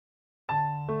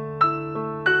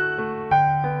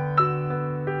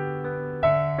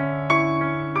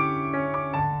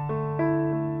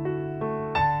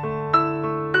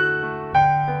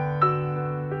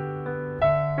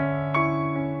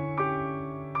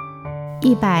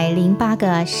108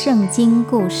个圣经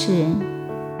故事。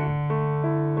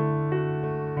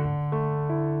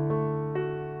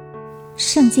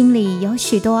圣经里有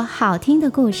许多好听的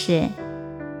故事，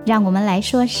让我们来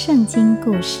说圣经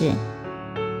故事。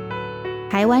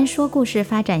台湾说故事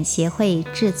发展协会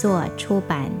制作出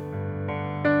版。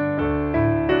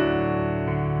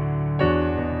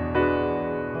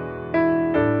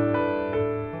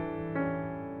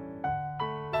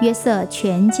约瑟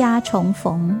全家重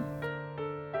逢。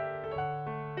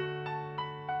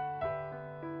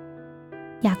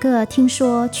雅各听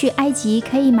说去埃及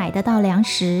可以买得到粮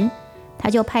食，他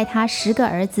就派他10个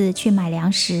儿子去买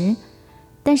粮食，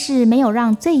但是没有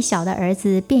让最小的儿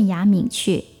子便雅悯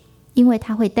去，因为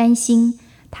他会担心，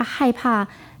他害怕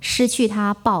失去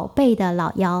他宝贝的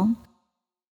老幺。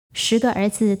10个儿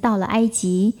子到了埃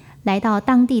及，来到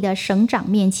当地的省长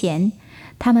面前，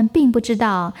他们并不知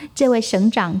道这位省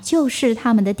长就是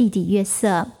他们的弟弟约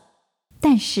瑟，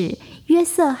但是约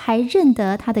瑟还认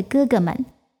得他的哥哥们，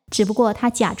只不过他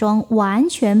假装完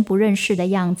全不认识的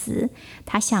样子，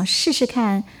他想试试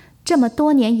看，这么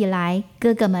多年以来，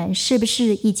哥哥们是不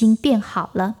是已经变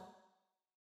好了。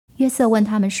约瑟问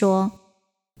他们说：“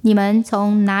你们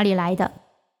从哪里来的？”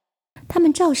他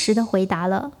们照实的回答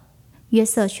了。约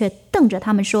瑟却瞪着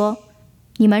他们说：“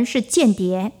你们是间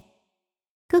谍。”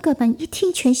哥哥们一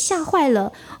听全吓坏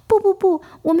了，不，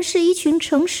我们是一群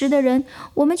诚实的人，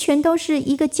我们全都是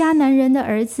一个迦南人的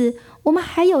儿子，我们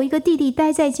还有一个弟弟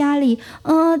待在家里，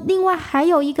另外还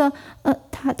有一个，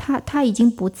他已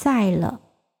经不在了。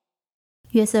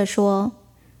约瑟说：“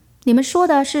你们说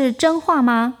的是真话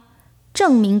吗？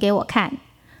证明给我看。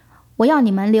我要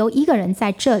你们留一个人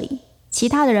在这里，其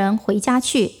他的人回家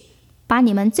去，把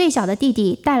你们最小的弟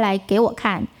弟带来给我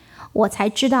看，我才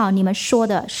知道你们说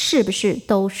的是不是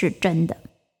都是真的。”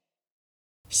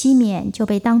西缅就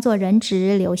被当作人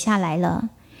质留下来了，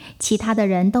其他的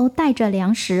人都带着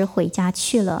粮食回家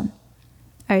去了，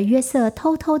而约瑟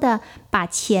偷偷地把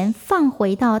钱放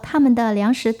回到他们的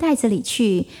粮食袋子里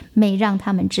去，没让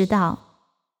他们知道。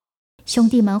兄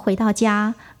弟们回到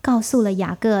家，告诉了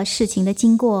雅各事情的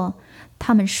经过，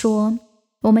他们说：“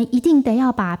我们一定得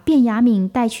要把便雅悯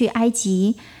带去埃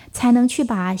及，才能去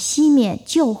把西缅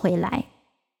救回来。”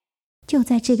就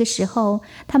在这个时候，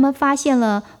他们发现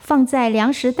了放在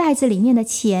粮食袋子里面的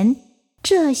钱，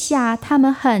这下他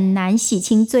们很难洗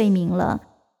清罪名了，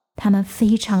他们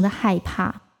非常的害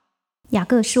怕。雅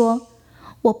各说：“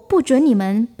我不准你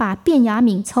们把便雅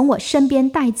悯从我身边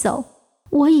带走，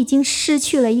我已经失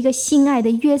去了一个心爱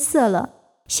的约瑟了，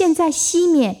现在西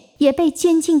缅也被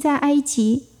监禁在埃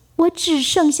及，我只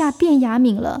剩下便雅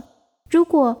悯了。如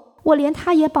果我连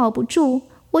他也保不住，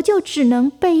我就只能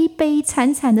悲悲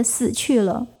惨惨地死去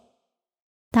了。”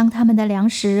当他们的粮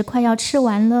食快要吃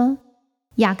完了，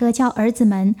雅各叫儿子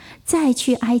们再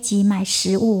去埃及买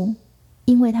食物，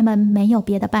因为他们没有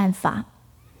别的办法。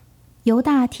犹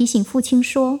大提醒父亲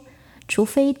说，除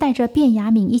非带着便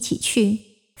雅悯一起去，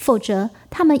否则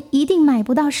他们一定买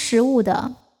不到食物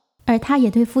的。而他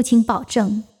也对父亲保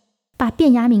证，把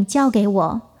便雅悯交给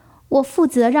我，我负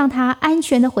责让他安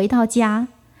全地回到家，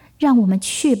让我们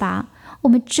去吧，我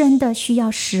们真的需要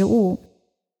食物。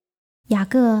雅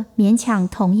各勉强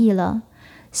同意了，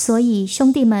所以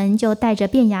兄弟们就带着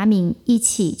便雅悯一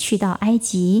起去到埃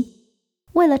及。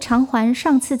为了偿还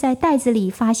上次在袋子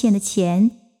里发现的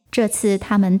钱，这次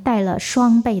他们带了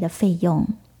双倍的费用。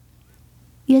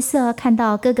约瑟看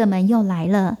到哥哥们又来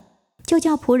了，就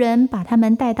叫仆人把他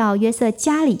们带到约瑟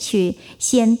家里去，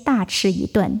先大吃一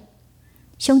顿。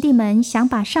兄弟们想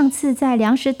把上次在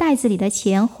粮食袋子里的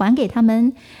钱还给他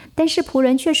们，但是仆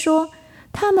人却说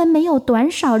他们没有短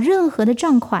少任何的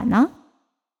账款呢。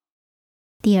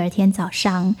第二天早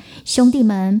上，兄弟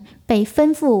们被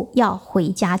吩咐要回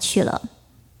家去了，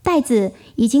袋子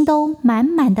已经都满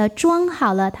满的装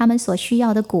好了他们所需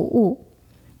要的谷物，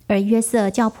而约瑟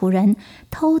叫仆人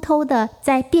偷偷的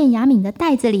在便雅悯的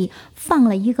袋子里放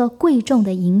了一个贵重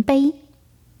的银杯。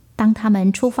当他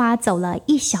们出发走了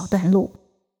一小段路，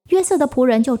约瑟的仆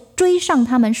人就追上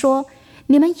他们说：“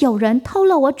你们有人偷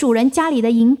了我主人家里的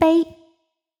银杯。”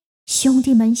兄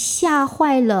弟们吓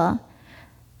坏了，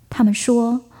他们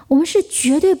说：“我们是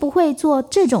绝对不会做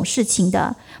这种事情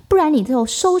的，不然你就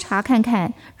搜查看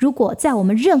看，如果在我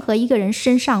们任何一个人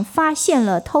身上发现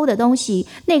了偷的东西，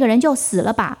那个人就死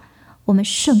了吧，我们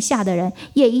剩下的人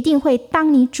也一定会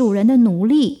当你主人的奴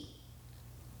隶。”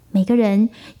每个人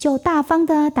就大方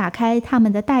地打开他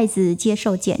们的袋子接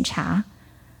受检查，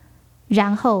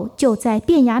然后就在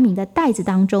便雅悯的袋子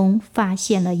当中发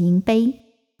现了银杯。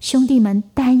兄弟们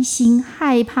担心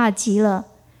害怕极了，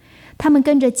他们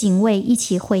跟着警卫一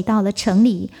起回到了城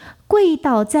里，跪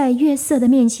倒在约瑟的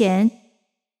面前，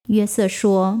约瑟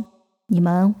说：“你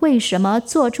们为什么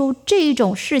做出这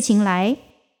种事情来？”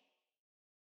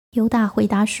犹大回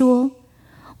答说：“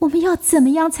我们要怎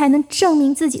么样才能证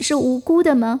明自己是无辜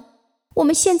的吗？我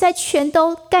们现在全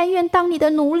都甘愿当你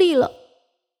的奴隶了。”“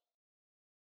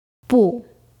不，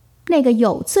那个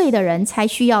有罪的人才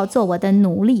需要做我的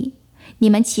奴隶。你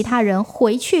们其他人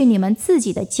回去你们自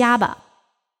己的家吧。”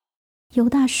犹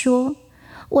大说：“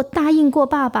我答应过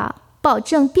爸爸，保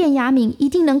证便雅悯一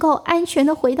定能够安全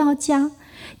地回到家，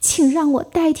请让我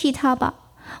代替他吧。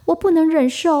我不能忍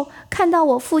受看到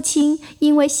我父亲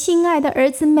因为心爱的儿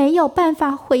子没有办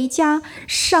法回家，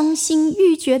伤心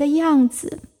欲绝的样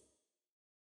子。”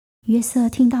约瑟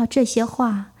听到这些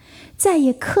话，再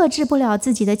也克制不了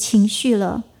自己的情绪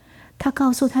了。他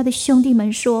告诉他的兄弟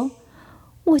们说：“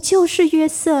我就是约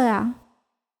瑟啊！”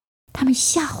他们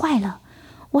吓坏了，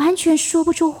完全说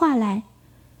不出话来。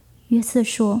约瑟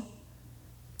说：“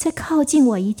再靠近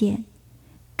我一点，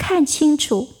看清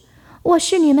楚，我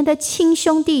是你们的亲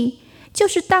兄弟，就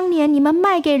是当年你们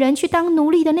卖给人去当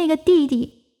奴隶的那个弟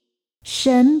弟。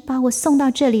神把我送到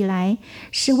这里来，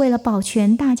是为了保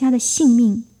全大家的性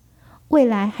命。未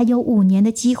来还有5年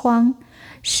的饥荒，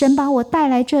神把我带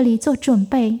来这里做准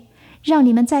备，让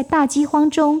你们在大饥荒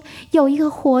中有一个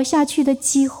活下去的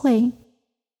机会。”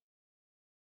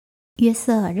约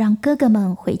瑟让哥哥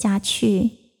们回家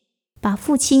去，把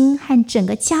父亲和整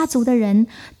个家族的人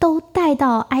都带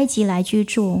到埃及来居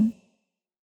住。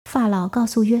法老告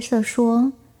诉约瑟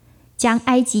说，将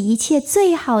埃及一切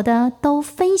最好的都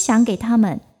分享给他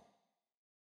们。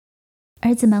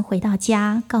儿子们回到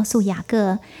家，告诉雅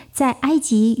各在埃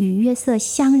及与约瑟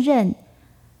相认。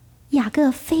雅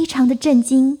各非常的震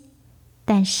惊，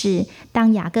但是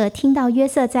当雅各听到约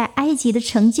瑟在埃及的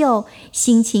成就，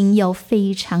心情又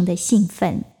非常的兴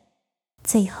奋。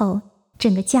最后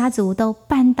整个家族都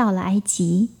搬到了埃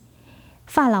及。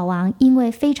法老王因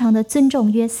为非常的尊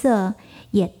重约瑟，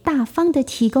也大方的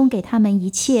提供给他们一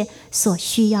切所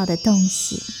需要的东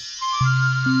西。